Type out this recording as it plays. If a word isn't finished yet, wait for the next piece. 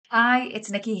Hi, it's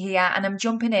Nikki here, and I'm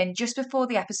jumping in just before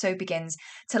the episode begins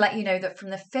to let you know that from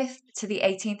the 5th to the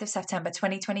 18th of September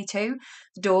 2022,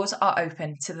 the doors are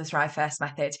open to the Thrive First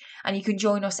method, and you can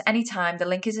join us anytime. The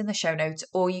link is in the show notes,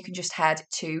 or you can just head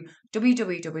to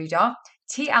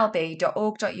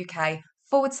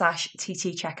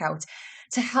www.tlb.org.uk/TT checkout.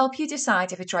 To help you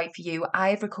decide if it's right for you, I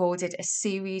have recorded a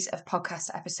series of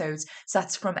podcast episodes. So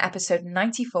that's from episode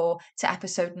 94 to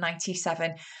episode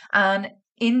 97. And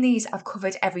in these, I've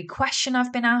covered every question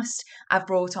I've been asked. I've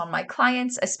brought on my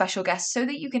clients as special guests so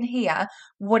that you can hear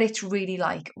what it's really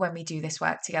like when we do this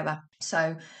work together.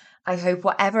 So I hope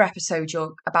whatever episode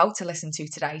you're about to listen to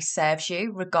today serves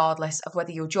you, regardless of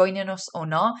whether you're joining us or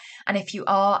not. And if you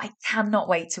are, I cannot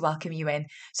wait to welcome you in.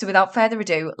 So without further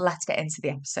ado, let's get into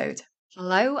the episode.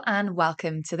 Hello and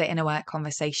welcome to the Inner Work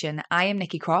Conversation. I am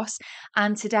Nikki Cross,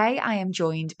 and today I am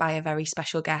joined by a very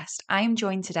special guest. I am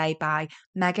joined today by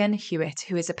Megan Hewitt,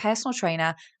 who is a personal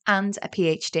trainer and a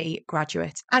PhD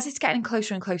graduate. As it's getting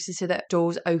closer and closer to the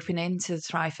doors opening to the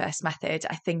Thrive First method,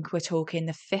 I think we're talking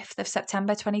the 5th of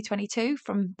September 2022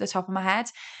 from the top of my head.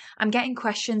 I'm getting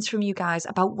questions from you guys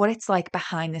about what it's like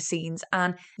behind the scenes.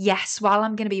 And yes, while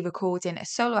I'm going to be recording a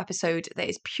solo episode that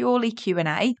is purely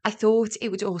Q&A, I thought it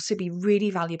would also be really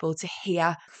valuable to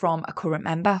hear from a current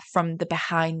member, from the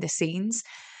behind the scenes.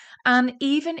 And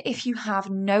even if you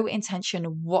have no intention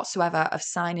whatsoever of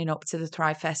signing up to the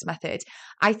Thrive First method,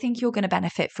 I think you're going to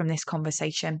benefit from this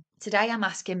conversation. Today, I'm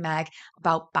asking Meg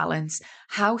about balance,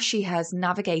 how she has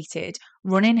navigated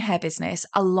running her business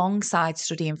alongside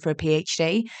studying for a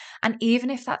PhD. And even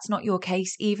if that's not your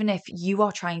case, even if you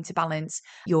are trying to balance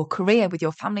your career with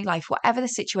your family life, whatever the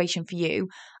situation for you,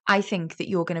 I think that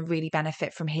you're going to really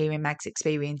benefit from hearing Meg's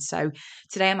experience. So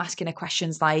today I'm asking her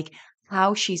questions like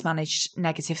how she's managed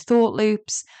negative thought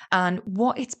loops and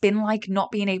what it's been like not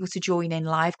being able to join in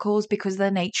live calls because of the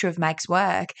nature of Meg's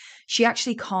work. She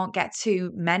actually can't get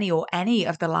to many or any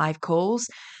of the live calls,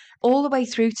 all the way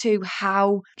through to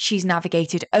how she's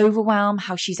navigated overwhelm,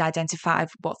 how she's identified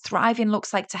what thriving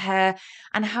looks like to her,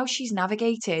 and how she's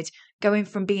navigated going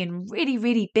from being really,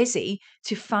 really busy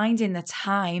to finding the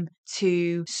time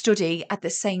to study at the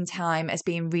same time as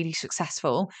being really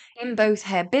successful in both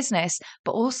her business,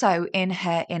 but also in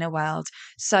her inner world.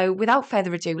 So without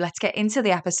further ado, let's get into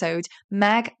the episode.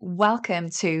 Meg, welcome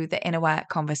to the Inner Work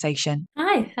Conversation.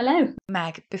 Hi, hello.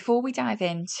 Meg, before we dive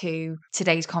into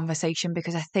today's conversation,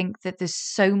 because I think that there's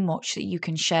so much that you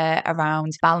can share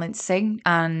around balancing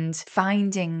and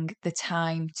finding the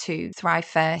time to thrive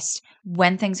first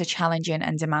when things are challenging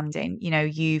and demanding. You know,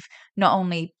 you've not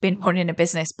only been running a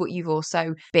business, but you've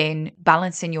also been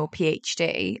balancing your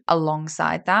PhD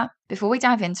alongside that. Before we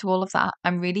dive into all of that,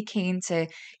 I'm really keen to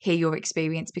hear your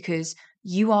experience because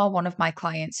you are one of my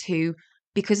clients who,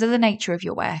 because of the nature of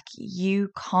your work, you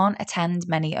can't attend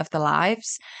many of the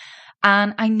lives.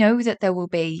 And I know that there will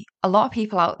be a lot of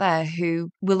people out there who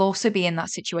will also be in that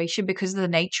situation because of the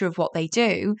nature of what they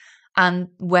do and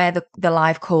where the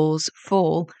live calls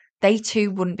fall. They too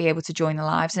wouldn't be able to join the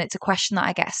lives. And it's a question that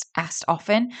I get asked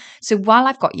often. So while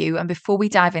I've got you, and before we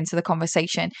dive into the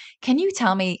conversation, can you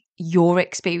tell me your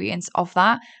experience of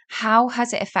that? How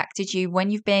has it affected you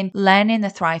when you've been learning the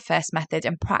Thrive First method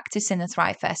and practicing the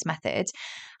Thrive First method?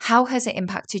 How has it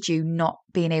impacted you not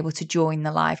being able to join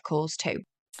the live calls too?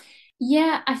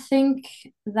 Yeah, I think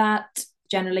that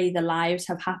generally the lives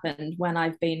have happened when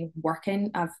I've been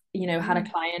working. I've, had a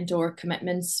Mm. client or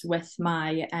commitments with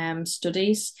my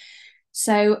studies.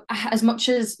 So as much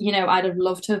as, I'd have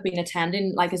loved to have been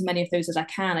attending like as many of those as I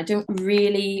can, I don't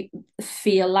really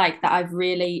feel like that I've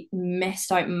really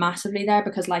missed out massively there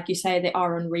because like you say, they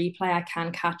are on replay. I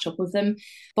can catch up with them.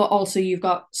 But also you've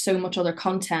got so much other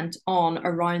content on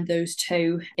around those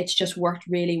two. It's just worked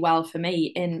really well for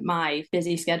me in my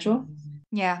busy schedule.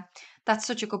 Yeah, that's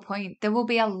such a good point. There will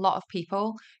be a lot of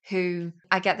people who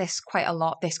I get this quite a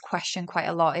lot. This question quite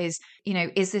a lot is,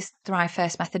 is this Thrive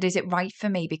First method? Is it right for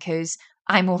me because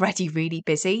I'm already really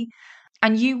busy?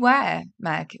 And you were,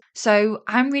 Meg. So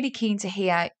I'm really keen to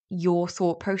hear your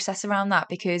thought process around that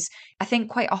because I think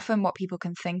quite often what people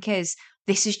can think is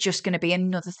this is just going to be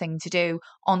another thing to do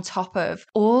on top of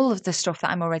all of the stuff that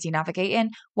I'm already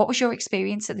navigating. What was your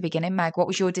experience at the beginning, Meg? What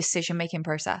was your decision making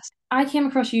process? I came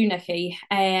across you, Nikki.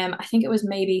 I think it was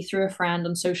maybe through a friend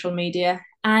on social media.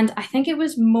 And I think it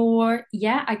was more,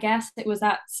 yeah, I guess it was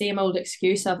that same old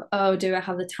excuse of, oh, do I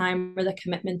have the time or the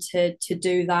commitment to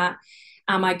do that?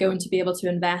 Am I going to be able to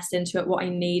invest into it what I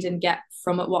need and get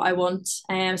from it what I want?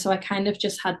 So I kind of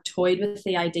just had toyed with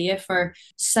the idea for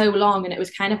so long. And it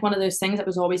was kind of one of those things that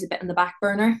was always a bit in the back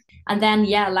burner. And then,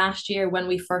 yeah, last year when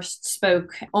we first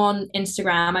spoke on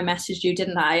Instagram, I messaged you,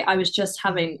 didn't I? I was just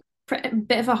having a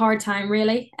bit of a hard time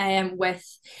really with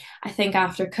I think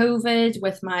after COVID,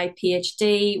 with my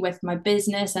PhD, with my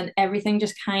business, and everything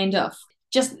just kind of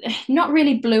just not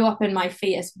really blew up in my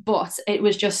face, but it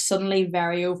was just suddenly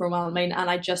very overwhelming, and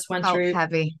I just went Felt through,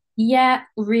 heavy. yeah,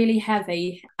 really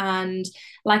heavy. And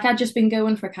like I'd just been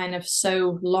going for kind of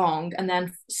so long, and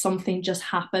then something just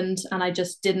happened, and I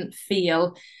just didn't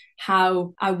feel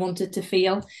how I wanted to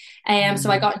feel. So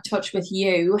I Mm. got in touch with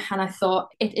you, and I thought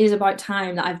it is about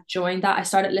time that I've joined that. I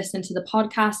started listening to the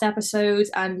podcast episodes,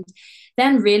 and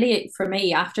then really for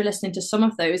me, after listening to some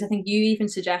of those, I think you even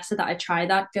suggested that I try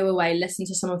that, go away, listen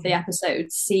to some of the Yeah.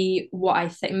 episodes, see what I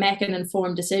think, make an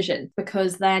informed decision.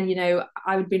 Because then,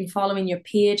 I'd been following your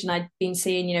page, and I'd been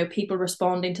seeing, people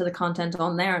responding to the content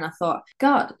on there. And I thought,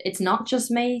 God, it's not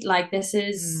just me. Like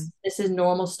Mm. this is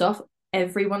normal stuff.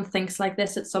 Everyone thinks like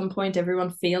this at some point.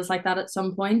 Everyone feels like that at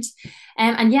some point.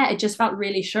 And yeah, it just felt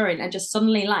really assuring, and just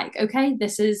suddenly like, okay,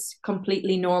 this is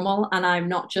completely normal, and I'm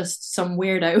not just some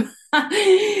weirdo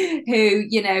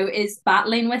who is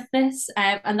battling with this.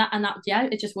 And that yeah,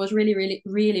 it just was really, really,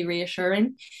 really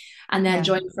reassuring. And then Yeah.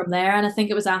 joined from there. And I think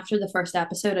it was after the first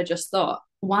episode, I just thought,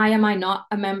 why am I not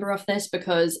a member of this?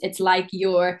 Because it's like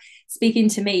you're speaking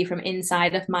to me from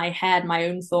inside of my head, my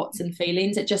own thoughts and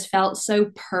feelings. It just felt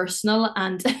so personal,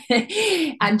 and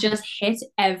and just hit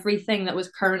everything that was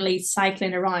currently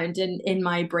cycling around in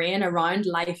my brain around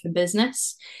life and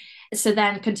business. So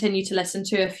then continue to listen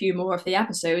to a few more of the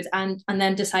episodes, and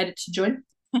then decided to join.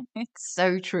 It's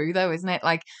so true though, isn't it?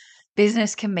 Like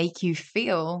business can make you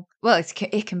feel, well,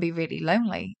 it can be really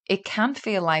lonely. It can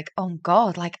feel like, oh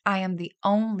God, like I am the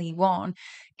only one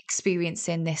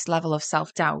experiencing this level of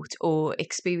self-doubt or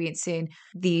experiencing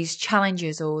these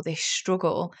challenges or this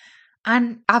struggle.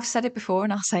 And I've said it before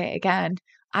and I'll say it again.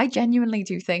 I genuinely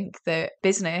do think that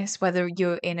business, whether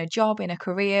you're in a job, in a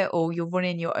career, or you're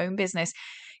running your own business,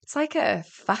 it's like a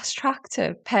fast track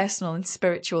to personal and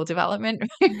spiritual development.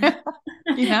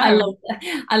 You I know? love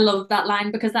I love that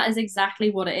line, because that is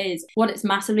exactly what it is. What it's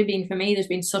massively been for me, there's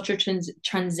been such a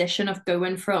transition of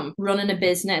going from running a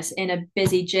business in a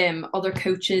busy gym, other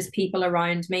coaches, people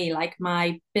around me, like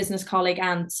my business colleague,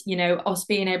 and us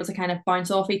being able to kind of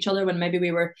bounce off each other when maybe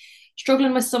we were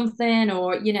struggling with something,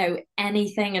 or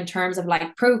anything in terms of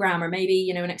like program, or maybe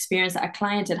an experience that a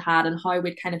client had had, and how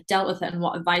we'd kind of dealt with it, and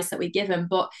what advice that we give him.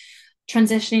 But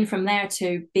transitioning from there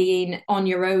to being on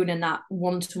your own in that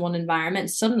one-to-one environment,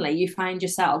 suddenly you find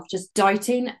yourself just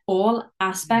doubting all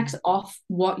aspects Mm. of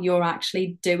what you're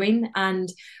actually doing. And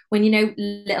when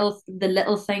the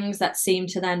little things that seem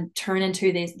to then turn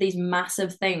into these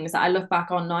massive things that I look back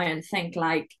on now and think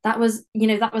like, that was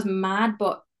mad.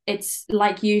 But it's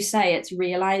like you say, it's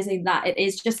realizing that it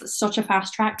is just such a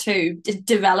fast track to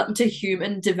develop, to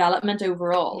human development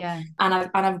overall. Yeah. And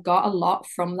I've got a lot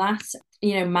from that,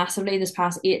 massively, this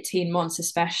past 18 months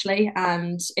especially.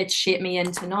 And it's shaped me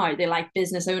into now the like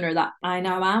business owner that I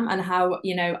now am, and how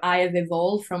I have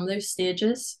evolved from those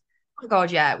stages. Oh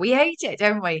God, yeah. We hate it,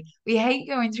 don't we? We hate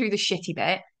going through the shitty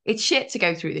bit. It's shit to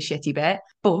go through the shitty bit,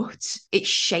 but it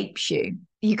shapes you.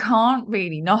 You can't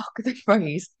really knock the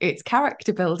phrase, it's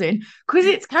character building, because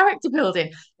it's character building.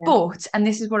 Yeah. But, and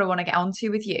this is what I want to get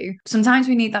onto with you, sometimes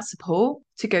we need that support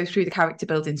to go through the character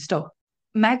building stuff.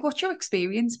 Meg, what's your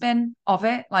experience been of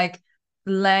it? Like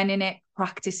learning it,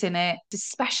 practicing it,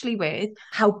 especially with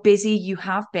how busy you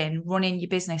have been running your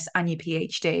business and your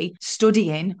PhD,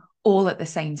 studying all at the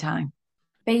same time.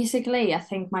 Basically, I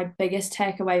think my biggest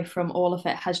takeaway from all of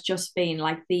it has just been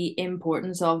like the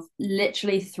importance of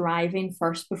literally thriving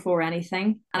first before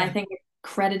anything. And I Yeah. think I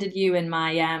credited you in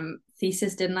my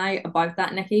thesis, didn't I, about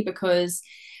that, Nikki? Because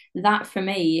that for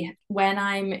me, when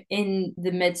I'm in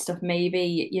the midst of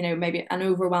maybe an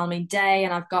overwhelming day,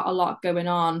 and I've got a lot going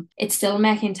on, it's still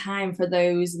making time for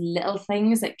those little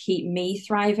things that keep me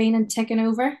thriving and ticking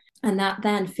over. And that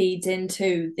then feeds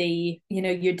into the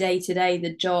your day to day,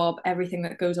 the job, everything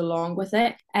that goes along with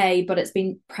it. But it's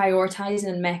been prioritizing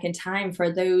and making time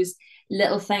for those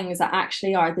little things that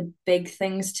actually are the big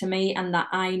things to me, and that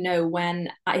I know, when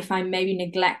if I'm maybe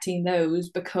neglecting those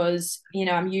because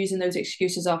I'm using those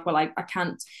excuses of, well, I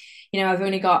can't, I've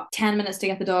only got 10 minutes to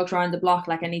get the dogs around the block,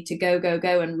 like I need to go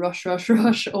and rush, rush,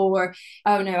 rush. Or,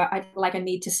 oh no, I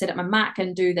need to sit at my Mac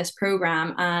and do this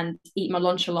program and eat my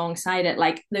lunch alongside it.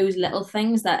 Like those little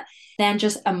things that then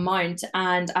just amount.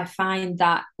 And I find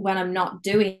that when I'm not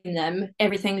doing them,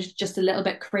 everything's just a little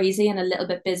bit crazy and a little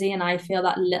bit busy, and I feel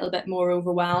that little bit more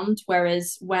overwhelmed.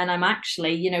 Whereas when I'm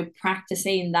actually,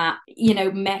 practicing that,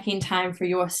 making time for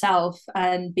yourself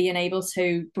and being able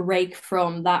to break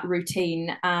from that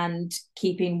routine and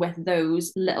keeping with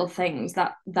those little things,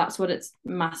 that's what it's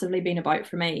massively been about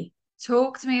for me.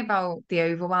 Talk to me about the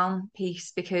overwhelm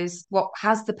piece because what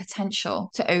has the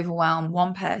potential to overwhelm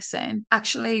one person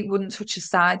actually wouldn't touch the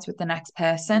sides with the next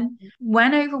person.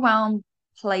 When overwhelm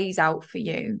plays out for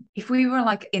you, if we were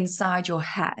like inside your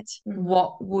head, Mhm.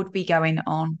 what would be going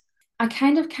on? I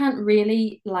kind of can't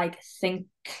really like think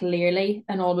clearly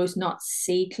and almost not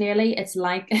see clearly. It's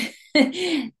like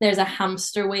there's a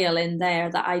hamster wheel in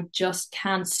there that I just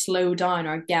can't slow down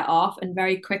or get off. And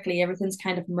very quickly, everything's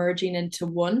kind of merging into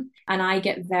one. And I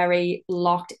get very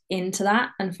locked into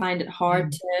that and find it hard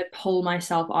Mm. to pull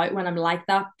myself out when I'm like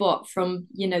that. But from,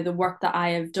 the work that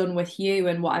I have done with you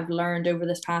and what I've learned over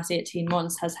this past 18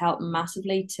 months has helped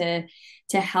massively to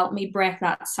help me break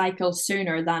that cycle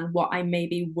sooner than what I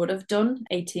maybe would have done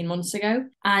 18 months ago.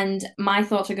 And my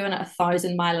thoughts are going at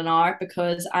 1,000 mile an hour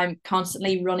because I'm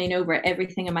constantly running over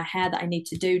everything in my head that I need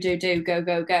to do, go,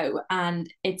 go, go. And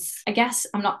I guess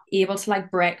I'm not able to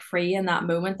like break free in that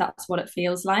moment. That's what it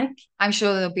feels like. I'm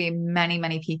sure there'll be many,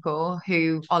 many people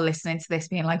who are listening to this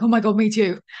being like, oh my God, me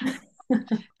too.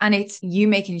 And it's you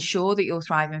making sure that you're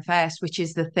thriving first, which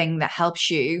is the thing that helps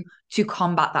you to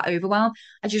combat that overwhelm.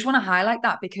 I just want to highlight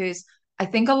that because I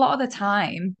think a lot of the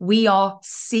time we are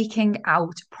seeking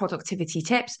out productivity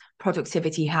tips,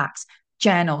 productivity hacks,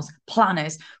 journals,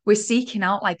 planners. We're seeking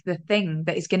out like the thing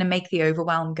that is going to make the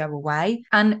overwhelm go away.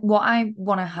 And what I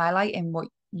want to highlight in what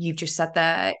you've just said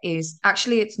there is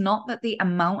actually it's not that the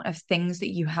amount of things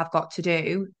that you have got to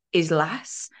do is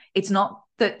less. It's not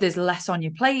that there's less on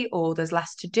your plate or there's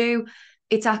less to do.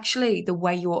 It's actually the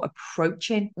way you're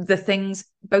approaching the things,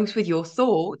 both with your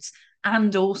thoughts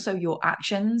and also your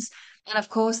actions. And of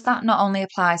course, that not only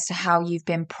applies to how you've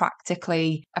been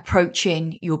practically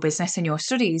approaching your business and your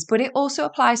studies, but it also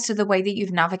applies to the way that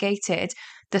you've navigated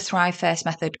the Thrive First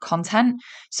method content.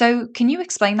 So, can you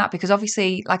explain that? Because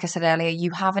obviously, like I said earlier, you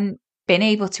haven't been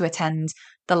able to attend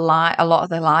a lot of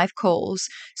the live calls.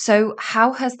 So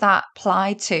how has that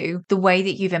applied to the way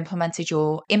that you've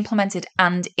implemented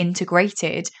and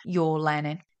integrated your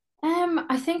learning?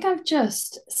 I think I've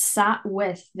just sat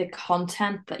with the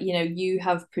content that you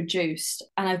have produced,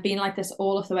 and I've been like this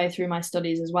all of the way through my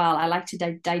studies as well. I like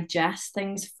to digest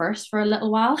things first for a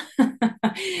little while, and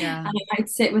Yeah. I might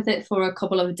sit with it for a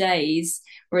couple of days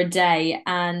or a day,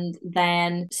 and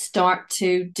then start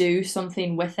to do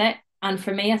something with it. And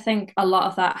for me, I think a lot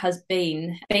of that has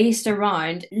been based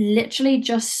around literally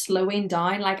just slowing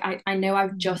down. Like I know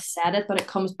I've just said it, but it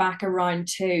comes back around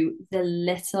to the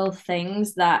little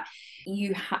things that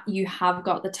you have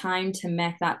got the time to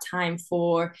make that time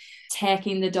for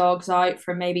taking the dogs out,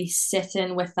 for maybe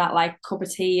sitting with that like cup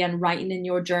of tea and writing in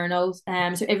your journals.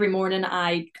 So every morning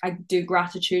I do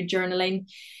gratitude journaling.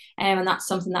 And that's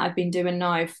something that I've been doing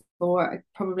now for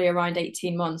probably around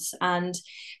 18 months. And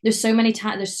there's so many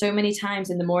times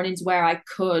in the mornings where I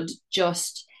could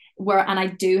just and I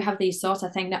do have these thoughts. I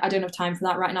think that I don't have time for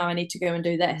that right now. I need to go and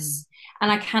do Mm. this.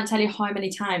 And I can't tell you how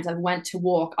many times I've went to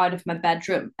walk out of my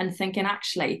bedroom and thinking,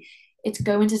 actually, it's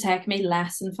going to take me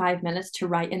less than 5 minutes to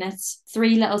write in it.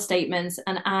 Three little statements,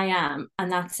 and I am,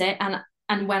 and that's it.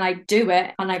 And when I do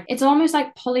it, it's almost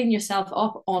like pulling yourself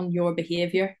up on your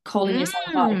behavior, calling yourself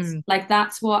out. Mm. Like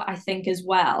that's what I think as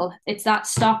well. It's that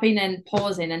stopping and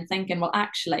pausing and thinking, well,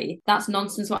 actually, that's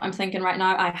nonsense what I'm thinking right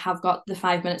now. I have got the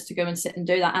 5 minutes to go and sit and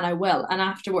do that, and I will. And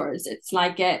afterwards, it's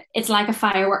like a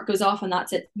firework goes off, and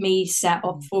that's it, me set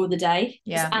up for the day.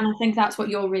 Yeah. And I think that's what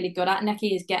you're really good at,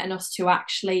 Nikki, is getting us to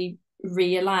actually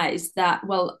realize that,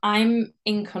 well, I'm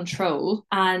in control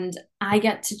and I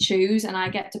get to choose and I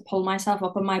get to pull myself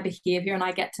up on my behavior, and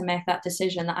I get to make that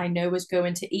decision that I know is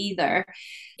going to either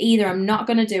I'm not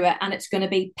going to do it and it's going to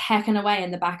be pecking away in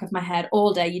the back of my head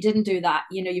all day. You didn't do that,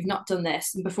 you've not done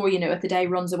this, and before you know it, the day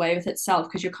runs away with itself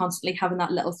because you're constantly having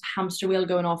that little hamster wheel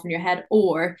going off in your head,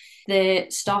 or the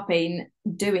stopping,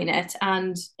 doing it,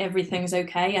 and everything's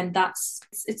okay. And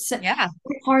it's Yeah.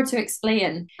 hard to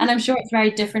explain, and I'm sure it's very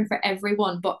different for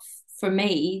everyone, but for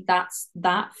me, that's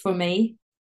that for me.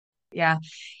 Yeah.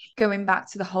 Going back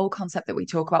to the whole concept that we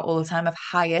talk about all the time of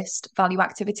highest value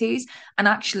activities and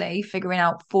actually figuring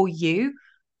out for you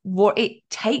what it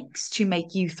takes to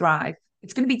make you thrive.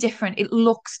 It's going to be different. It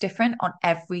looks different on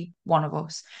every one of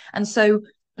us. And so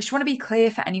I just want to be clear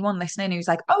for anyone listening who's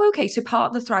like, oh, okay, so part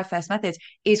of the Thrive First method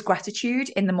is gratitude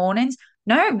in the mornings.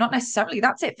 No, not necessarily.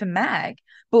 That's it for Meg.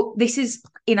 But this is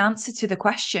in answer to the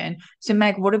question. So,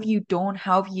 Meg, what have you done?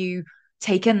 How have you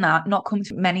taken that, not come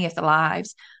to many of the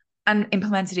lives, and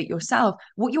implemented it yourself?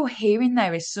 What you're hearing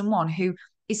there is someone who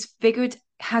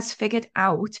has figured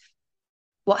out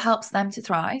what helps them to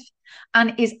thrive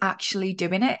and is actually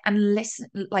doing it. And listen,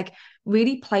 like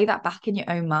really play that back in your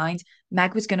own mind.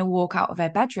 Meg was going to walk out of her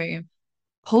bedroom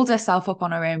hold herself up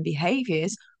on her own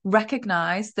behaviors,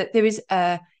 recognize that there is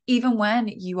a, even when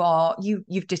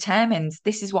you've determined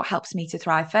this is what helps me to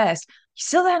thrive first, you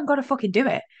still then got to fucking do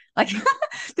it. Like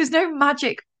there's no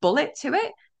magic bullet to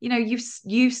it.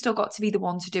 You've still got to be the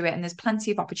one to do it, and there's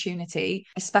plenty of opportunity,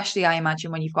 especially I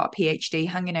imagine when you've got a PhD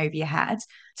hanging over your head,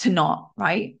 to not,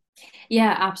 right?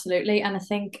 Yeah, absolutely. And I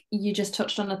think you just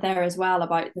touched on it there as well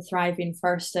about the thriving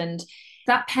first. And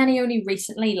that penny only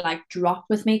recently like dropped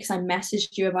with me because I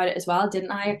messaged you about it as well,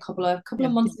 didn't I? A couple of Yeah.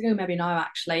 months ago, maybe now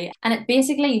actually. And it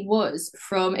basically it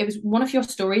was one of your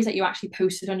stories that you actually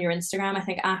posted on your Instagram, I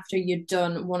think after you'd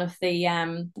done one of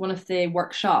the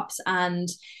workshops, and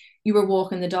you were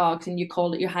walking the dogs and you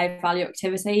called it your high value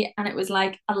activity. And it was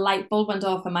like a light bulb went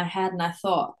off in my head. And I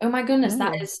thought, oh my goodness,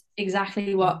 that Oh. is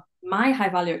exactly what my high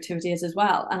value activity is as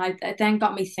well. And it then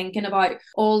got me thinking about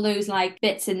all those like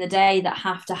bits in the day that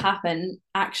have to happen.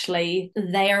 Actually,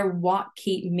 they're what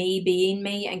keep me being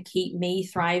me and keep me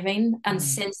thriving. And Mm.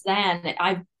 since then,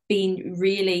 I've been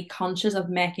really conscious of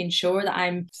making sure that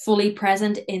I'm fully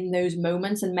present in those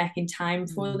moments and making time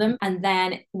for Mm. them. And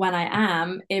then when I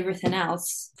am, everything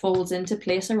else falls into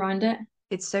place around it.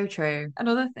 It's so true.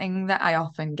 Another thing that I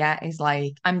often get is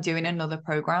like, I'm doing another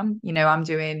program, I'm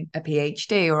doing a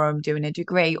PhD or I'm doing a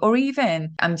degree, or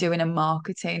even I'm doing a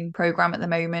marketing program at the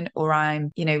moment, or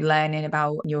I'm, learning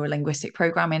about neurolinguistic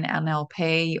programming,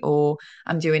 NLP, or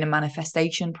I'm doing a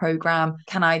manifestation program.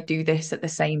 Can I do this at the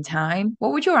same time?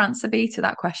 What would your answer be to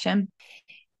that question?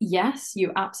 Yes,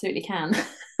 you absolutely can.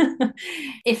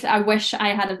 If I wish I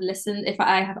had have listened, if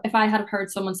I had heard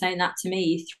someone saying that to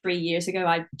me 3 years ago,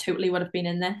 I totally would have been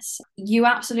in this. You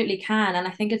absolutely can, and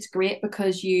I think it's great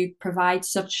because you provide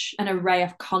such an array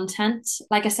of content.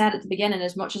 Like I said at the beginning,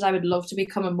 as much as I would love to be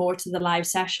coming more to the live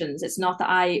sessions, it's not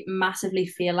that I massively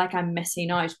feel like I'm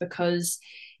missing out because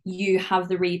you have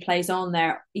the replays on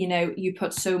there. You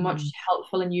put so much Mm.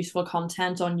 helpful and useful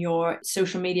content on your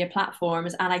social media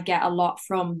platforms, and I get a lot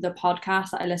from the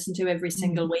podcast that I listen to every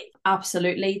single Mm. week.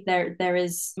 Absolutely, there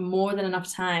is more than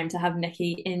enough time to have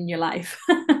Nikki in your life.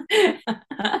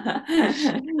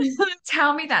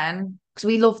 Tell me then, because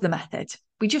we love the method.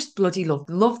 We just bloody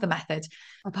love the method.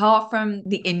 Apart from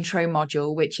the intro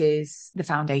module, which is the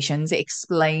foundations, it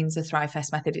explains the Thrive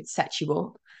First method, it sets you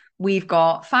up. We've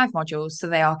got 5 modules, so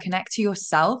they are connect to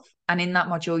yourself. And in that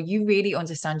module, you really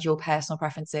understand your personal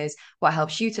preferences, what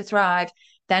helps you to thrive.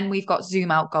 Then we've got zoom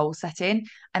out goal setting.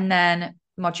 And then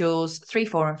modules 3,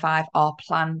 4, and 5 are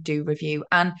plan, do, review.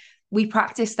 And we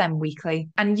practice them weekly,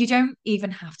 and you don't even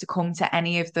have to come to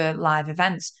any of the live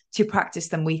events to practice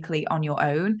them weekly on your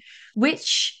own.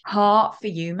 Which part for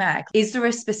you, Meg? Is there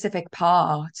a specific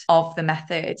part of the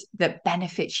method that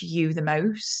benefits you the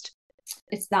most?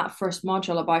 It's that first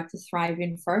module about the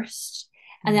thriving first.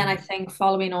 And then I Mm. think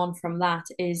following on from that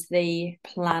is the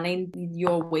planning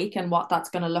your week and what that's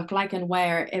going to look like and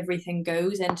where everything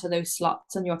goes into those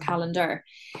slots on your calendar.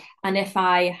 And if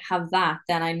I have that,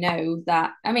 then I know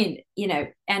that, I mean,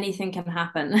 anything can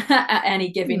happen at any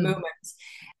given Mm. moment.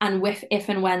 And with if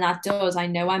and when that does, I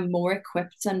know I'm more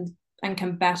equipped and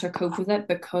can better cope with it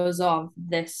because of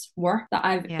this work that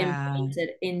I've Yeah.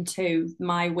 implemented into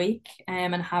my week,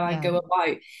 and how I Yeah. go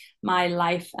about my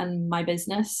life and my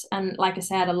business. And like I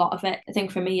said, a lot of it, I think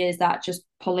for me, is that just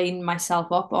pulling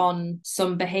myself up on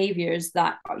some behaviors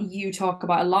that you talk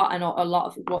about a lot, and a lot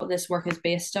of what this work is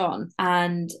based on.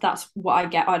 And that's what I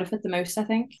get out of it the most, I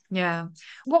think. Yeah.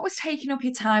 What was taking up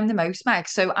your time the most, Meg?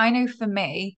 So I know for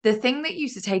me, the thing that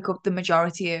used to take up the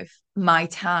majority of my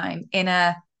time in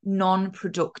a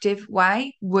non-productive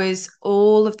way was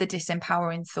all of the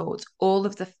disempowering thoughts, all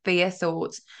of the fear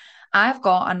thoughts. I've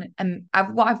got,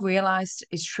 what I've realized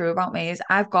is true about me is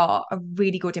I've got a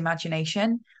really good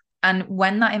imagination. And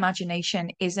when that imagination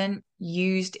isn't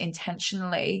used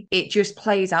intentionally, it just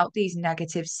plays out these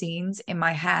negative scenes in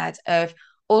my head of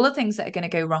all the things that are going to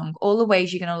go wrong, all the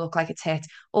ways you're going to look like a tit,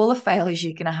 all the failures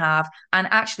you're going to have. And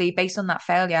actually, based on that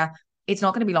failure, it's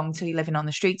not going to be long until you're living on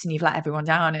the streets and you've let everyone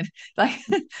down. And like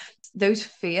those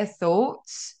fear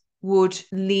thoughts would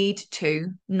lead to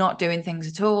not doing things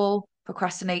at all,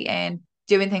 procrastinating,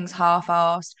 doing things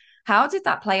half-assed. How did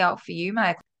that play out for you,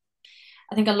 Meg?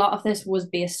 I think a lot of this was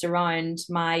based around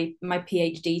my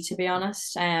PhD, to be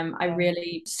honest. I Yeah.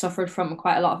 really suffered from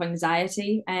quite a lot of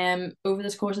anxiety over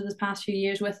this course of this past few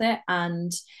years with it.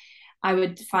 And I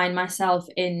would find myself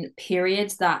in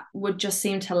periods that would just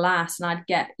seem to last, and I'd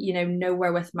get,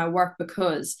 nowhere with my work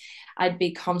because I'd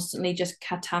be constantly just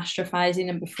catastrophizing.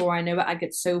 And before I know it, I'd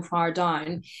get so far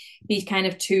down, be kind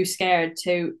of too scared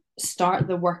to start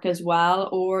the work as well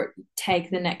or take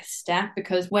the next step,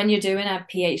 because when you're doing a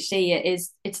PhD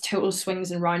it's total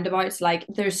swings and roundabouts. Like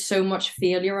there's so much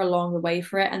failure along the way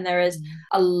for it, and there is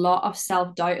a lot of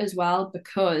self-doubt as well,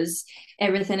 because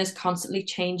everything is constantly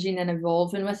changing and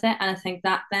evolving with it. And I think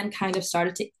that then kind of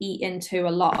started to eat into a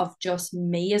lot of just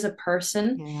me as a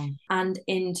person Yeah. and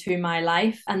into my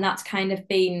life. And that's kind of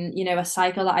been, a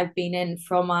cycle that I've been in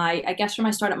from from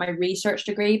I started my research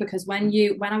degree, because when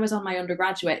I was on my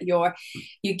undergraduate, you're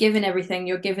given everything,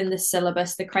 you're given the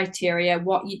syllabus, the criteria,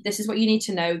 this is what you need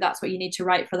to know, that's what you need to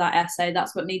write for that essay,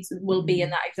 that's what will be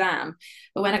in that exam.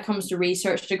 But when it comes to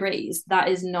research degrees, that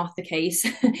is not the case.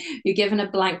 You're given a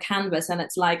blank canvas and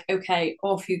it's like, okay,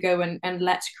 off you go, and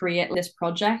let's create this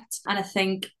project. And I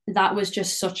think that was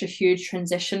just such a huge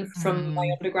transition from my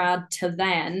undergrad to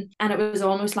then. And it was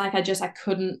almost like I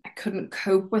couldn't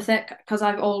cope with it, because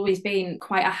I've always been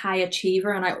quite a high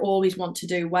achiever and I always want to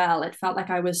do well. It felt like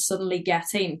I was suddenly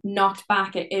getting knocked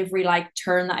back at every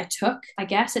turn that I took. I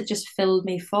guess it just filled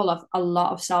me full of a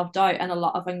lot of self-doubt and a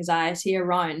lot of anxiety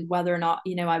around whether or not,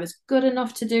 I was good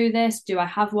enough to do this. Do I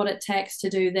have what it takes to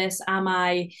do this?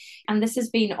 And this has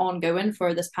been ongoing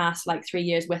for this past 3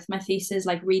 years with my thesis,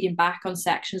 reading back on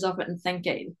sections of it and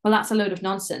thinking, well, that's a load of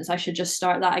nonsense, I should just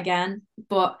start that again.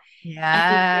 But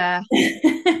I think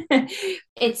Yeah.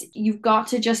 it's you've got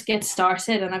to just get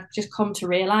started, and I've just come to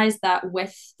realize that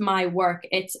with my work,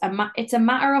 it's a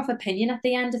matter of opinion at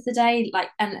the end of the day.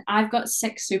 And I've got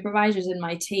 6 supervisors in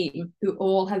my team who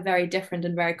all have very different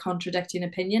and very contradicting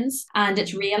opinions, and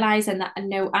it's realizing that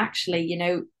no, actually,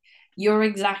 you're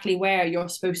exactly where you're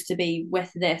supposed to be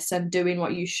with this and doing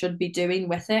what you should be doing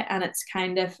with it. And it's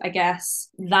kind of, I guess,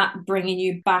 that bringing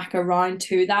you back around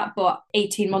to that. But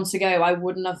 18 months ago, I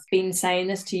wouldn't have been saying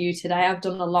this to you today. I've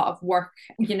done a lot of work,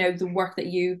 the work that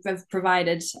you have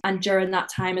provided. And during that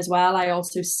time as well, I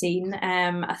also seen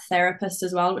a therapist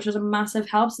as well, which was a massive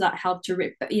help. So that helped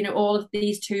to, all of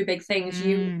these 2 big things,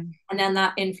 and then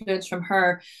that influence from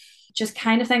her just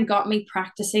kind of then got me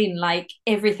practicing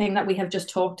everything that we have just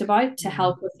talked about, to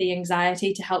help with the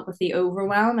anxiety, to help with the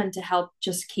overwhelm, and to help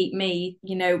just keep me,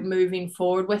 moving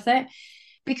forward with it.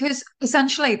 Because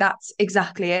essentially that's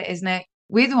exactly it, isn't it?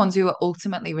 We're the ones who are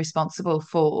ultimately responsible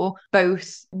for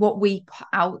both what we put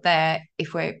out there,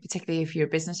 particularly if you're a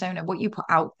business owner, what you put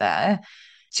out there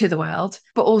to the world,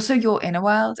 but also your inner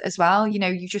world as well.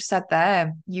 You just said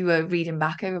there you were reading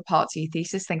back over parts of your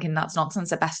thesis thinking that's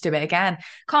nonsense, I best do it again.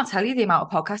 Can't tell you the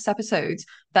amount of podcast episodes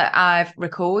that I've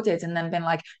recorded and then been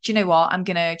like, do you know what, I'm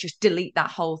gonna just delete that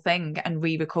whole thing and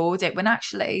re-record it, when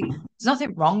actually there's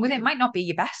nothing wrong with it. It might not be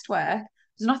your best work,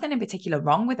 there's nothing in particular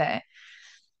wrong with it.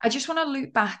 I just want to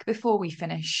loop back before we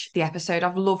finish the episode.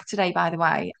 I've loved today, by the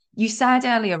way. You said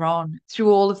earlier on, through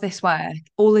all of this work,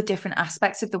 all the different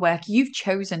aspects of the work you've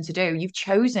chosen to do, you've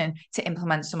chosen to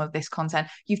implement some of this content,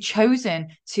 you've chosen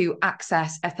to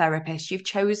access a therapist, you've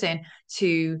chosen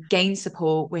to gain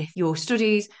support with your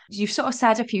studies. You've sort of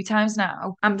said a few times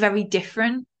now, I'm very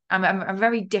different. I'm a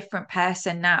very different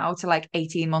person now to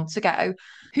 18 months ago.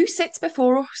 Who sits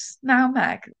before us now,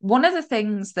 Meg? One of the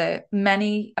things that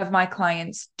many of my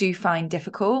clients do find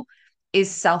difficult is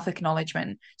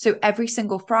self-acknowledgement. So every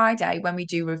single Friday when we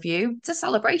do review, it's a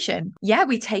celebration. Yeah,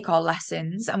 we take our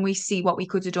lessons and we see what we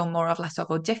could have done more of, less of,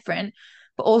 or different.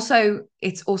 But also,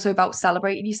 it's also about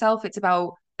celebrating yourself. It's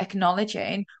about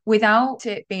acknowledging without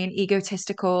it being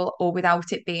egotistical or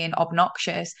without it being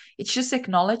obnoxious. It's just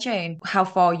acknowledging how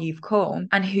far you've come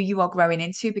and who you are growing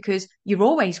into, because you're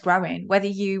always growing, whether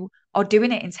you are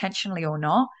doing it intentionally or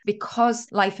not, because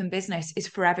life and business is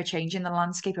forever changing. The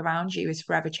landscape around you is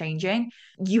forever changing.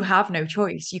 You have no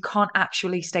choice. You can't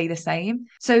actually stay the same.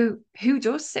 So who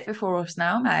does sit before us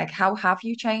now, Meg? How have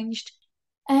you changed?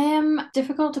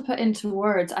 Difficult to put into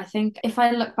words. I think if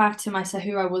I look back to myself,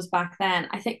 who I was back then,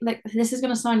 I think this is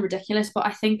going to sound ridiculous, but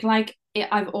I think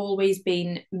I've always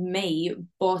been me.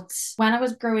 But when I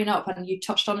was growing up, and you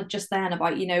touched on it just then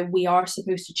about, we are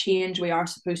supposed to change, we are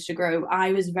supposed to grow.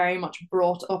 I was very much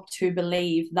brought up to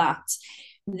believe that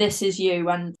this is you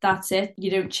and that's it,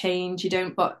 you don't change, you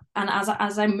don't. But and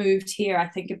as I moved here, I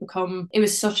think it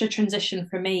was such a transition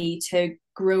for me to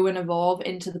grow and evolve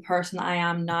into the person that I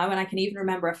am now. And I can even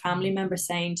remember a family member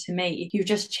saying to me, you've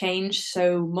just changed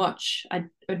so much, I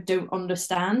don't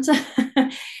understand.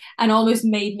 And almost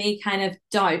made me kind of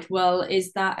doubt, well,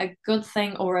 is that a good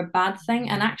thing or a bad thing?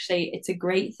 And actually it's a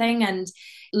great thing. And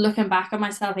looking back on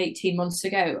myself 18 months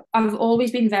ago, I've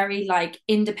always been very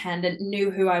independent,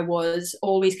 knew who I was,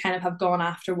 always kind of have gone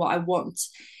after what I want.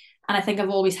 And I think I've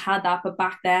always had that, but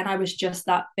back then I was just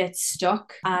that bit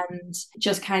stuck and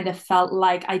just kind of felt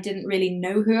like I didn't really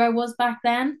know who I was back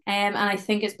then. And I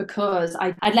think it's because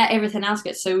I'd let everything else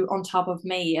get so on top of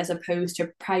me as opposed to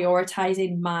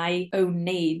prioritizing my own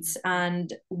needs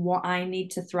and what I need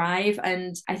to thrive.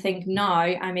 And I think now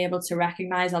I'm able to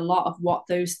recognize a lot of what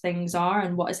those things are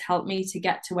and what has helped me to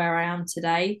get to where I am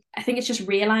today. I think it's just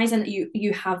realizing that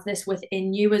you have this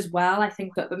within you as well. I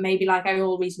think that maybe like I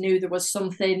always knew there was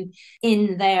something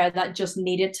in there that just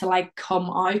needed to like come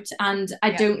out. And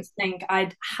I Yeah. don't think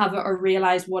I'd have it or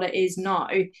realize what it is now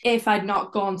if I'd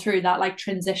not gone through that like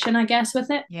transition, I guess,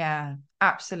 with it. Yeah,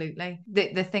 absolutely.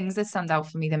 The things that stand out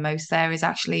for me the most there is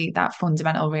actually that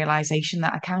fundamental realization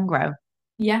that I can grow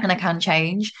Yeah. and I can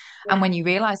change. And Yeah. when you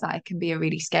realize that, it can be a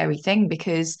really scary thing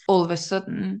because all of a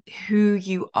sudden, who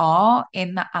you are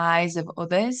in the eyes of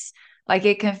others, like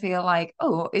it can feel like,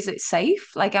 oh, is it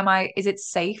safe? Like, is it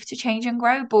safe to change and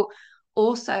grow? But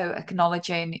also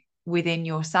acknowledging within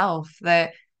yourself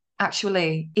that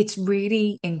actually it's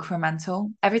really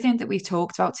incremental. Everything that we've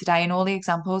talked about today and all the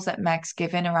examples that Meg's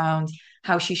given around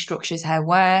how she structures her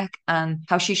work and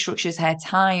how she structures her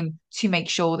time to make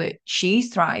sure that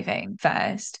she's thriving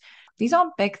first. These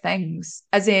aren't big things,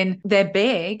 as in they're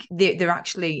big, they're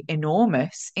actually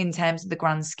enormous in terms of the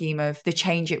grand scheme of the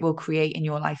change it will create in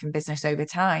your life and business over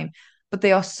time. But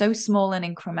they are so small and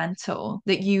incremental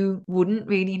that you wouldn't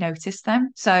really notice them.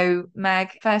 So, Meg,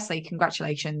 firstly,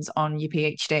 congratulations on your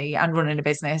PhD and running a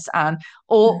business and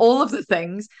all of the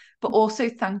things. But also,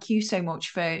 thank you so much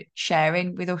for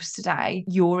sharing with us today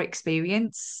your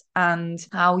experience and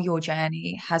how your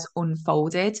journey has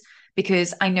unfolded.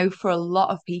 Because I know for a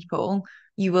lot of people,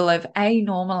 you will have A,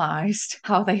 normalized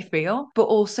how they feel, but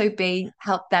also B,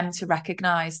 help them to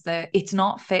recognize that it's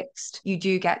not fixed. You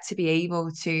do get to be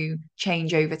able to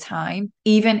change over time,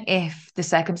 even if the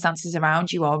circumstances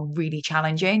around you are really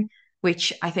challenging,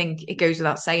 which I think it goes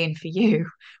without saying for you,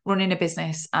 running a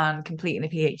business and completing a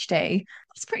PhD,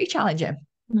 it's pretty challenging.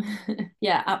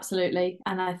 Yeah, absolutely.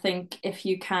 And I think if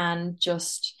you can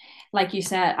just, like you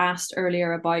said, asked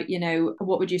earlier about,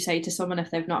 what would you say to someone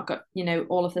if they've not got,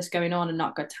 all of this going on and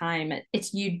not got time?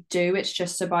 It's you do. It's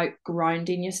just about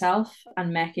grounding yourself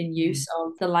and making use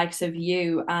of the likes of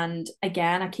you. And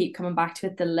again, I keep coming back to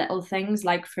it, the little things.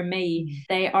 Like for me, Mm.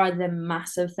 they are the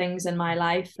massive things in my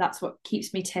life. That's what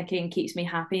keeps me ticking, keeps me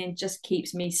happy, and just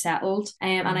keeps me settled.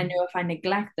 And I Mm. know if I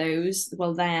neglect those,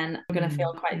 well, then I'm going to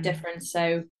feel Mm. quite different.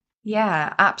 So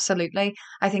Yeah, absolutely.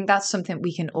 I think that's something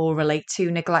we can all relate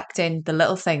to, neglecting the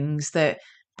little things that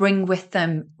bring with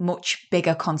them much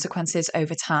bigger consequences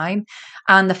over time.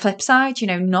 And the flip side,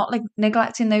 not like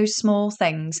neglecting those small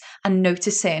things and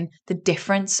noticing the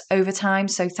difference over time.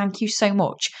 So thank you so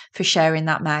much for sharing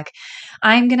that, Meg.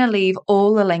 I'm going to leave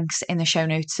all the links in the show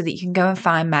notes so that you can go and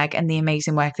find Meg and the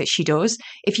amazing work that she does.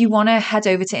 If you want to head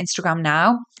over to Instagram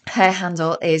now, her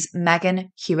handle is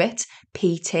Megan Hewitt,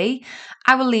 PT.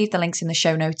 I will leave the links in the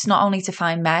show notes, not only to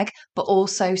find Meg, but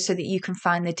also so that you can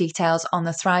find the details on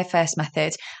the Thrive First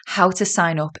method, how to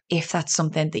sign up if that's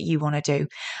something that you want to do.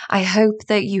 I hope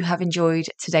that you have enjoyed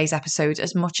today's episode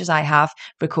as much as I have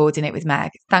recording it with Meg.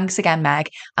 Thanks again, Meg,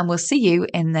 and we'll see you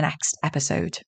in the next episode.